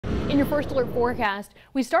your first alert forecast,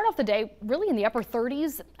 we start off the day really in the upper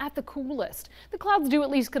 30s at the coolest. The clouds do at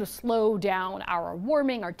least kind of slow down our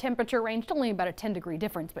warming, our temperature range, only about a 10-degree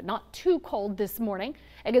difference, but not too cold this morning.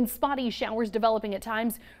 Again, spotty showers developing at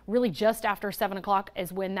times. Really just after 7 o'clock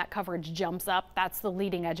is when that coverage jumps up. That's the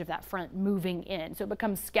leading edge of that front moving in. So it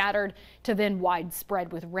becomes scattered to then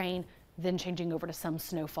widespread with rain, then changing over to some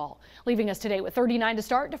snowfall, leaving us today with 39 to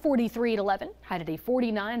start, to 43 at 11. High today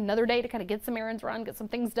 49. Another day to kind of get some errands run, get some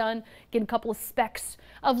things done, get a couple of specks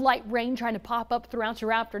of light rain trying to pop up throughout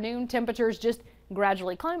your afternoon. Temperatures just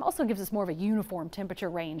gradually climb. Also gives us more of a uniform temperature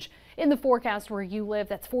range in the forecast where you live.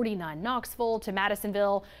 That's 49 Knoxville to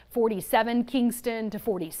Madisonville, 47 Kingston to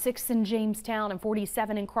 46 in Jamestown, and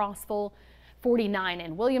 47 in Crossville. 49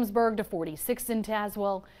 in Williamsburg to 46 in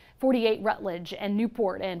Tazewell, 48 Rutledge and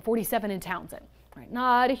Newport, and 47 in Townsend. Right,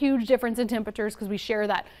 not a huge difference in temperatures because we share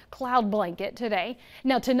that cloud blanket today.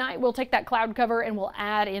 Now tonight we'll take that cloud cover and we'll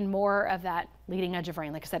add in more of that leading edge of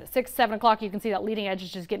rain. Like I said, at 6, 7 o'clock, you can see that leading edge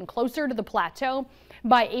is just getting closer to the plateau.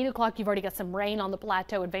 By 8 o'clock, you've already got some rain on the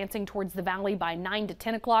plateau advancing towards the valley. By 9 to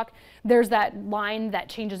 10 o'clock, there's that line that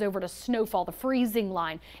changes over to snowfall, the freezing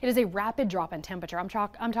line. It is a rapid drop in temperature. I'm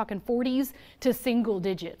talking 40s to single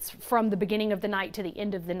digits from the beginning of the night to the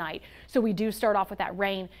end of the night. So we do start off with that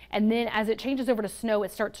rain, and then as it changes over to snow,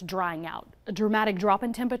 it starts drying out. A dramatic drop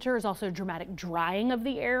in temperature is also a dramatic drying of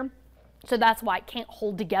the air. So that's why it can't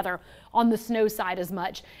hold together on the snow side as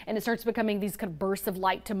much, and it starts becoming these kind of bursts of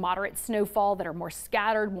light to moderate snowfall that are more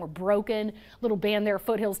scattered, more broken. Little band there,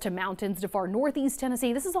 foothills to mountains to far northeast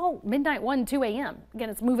Tennessee. This is all midnight 1, 2 a.m.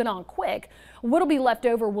 Again, it's moving on quick. What'll be left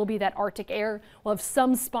over will be that Arctic air. We'll have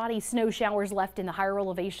some spotty snow showers left in the higher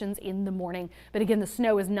elevations in the morning, but again, the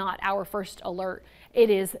snow is not our first alert. It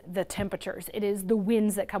is the temperatures. It is the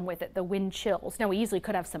winds that come with it, the wind chills. Now, we easily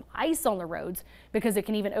could have some ice on the roads because it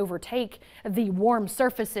can even overtake the warm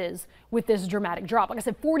surfaces with this dramatic drop. Like I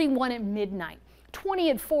said, 41 at midnight. 20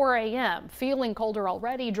 at 4 a.m. Feeling colder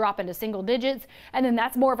already, drop into single digits, and then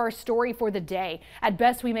that's more of our story for the day. At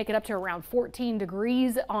best, we make it up to around 14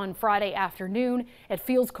 degrees on Friday afternoon. It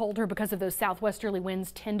feels colder because of those southwesterly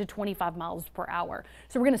winds, 10 to 25 miles per hour.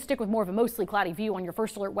 So we're going to stick with more of a mostly cloudy view on your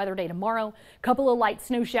first alert weather day tomorrow. Couple of light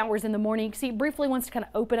snow showers in the morning. You can see it briefly wants to kind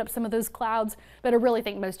of open up some of those clouds, but I really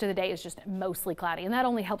think most of the day is just mostly cloudy, and that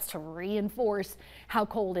only helps to reinforce how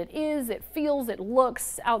cold it is, it feels, it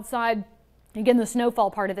looks outside. Again, the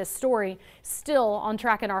snowfall part of this story still on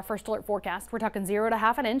track in our first alert forecast. We're talking 0 to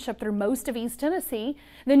half an inch up through most of East Tennessee.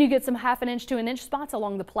 Then you get some half an inch to an inch spots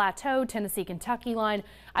along the plateau, Tennessee-Kentucky line,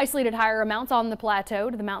 isolated higher amounts on the plateau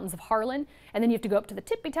to the mountains of Harlan. And then you have to go up to the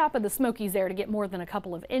tippy top of the Smokies there to get more than a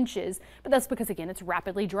couple of inches. But that's because, again, it's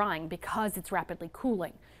rapidly drying because it's rapidly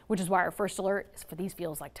cooling, which is why our first alert is for these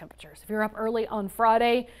feels like temperatures. If you're up early on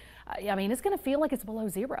Friday, I mean, it's going to feel like it's below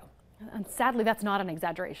 0. And sadly, that's not an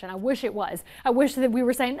exaggeration. I wish it was. I wish that we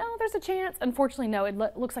were saying, no, there's a chance. Unfortunately, no. It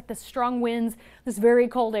looks like this strong winds, this very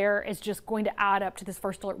cold air is just going to add up to this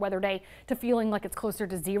first alert weather day to feeling like it's closer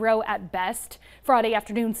to 0 at best. Friday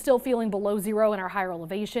afternoon, still feeling below 0 in our higher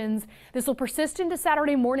elevations. This will persist into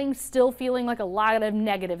Saturday morning, still feeling like a lot of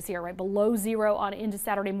negatives here, right? Below 0 on into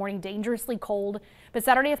Saturday morning, dangerously cold. But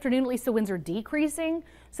Saturday afternoon, at least the winds are decreasing.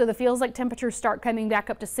 So the feels like temperatures start coming back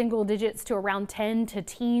up to single digits to around 10 to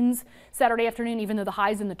teens Saturday afternoon, even though the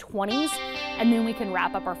high's in the 20s. And then we can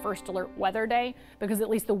wrap up our first alert weather day because at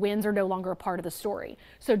least the winds are no longer a part of the story.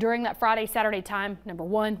 So during that Friday, Saturday time, number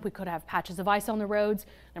 1, we could have patches of ice on the roads.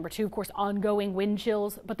 Number 2, of course, ongoing wind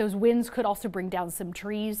chills, but those winds could also bring down some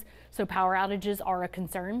trees. So power outages are a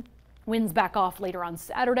concern. Winds back off later on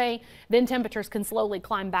Saturday, then temperatures can slowly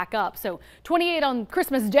climb back up. So 28 on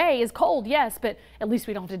Christmas Day is cold, yes, but at least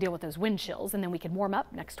we don't have to deal with those wind chills, and then we can warm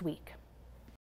up next week.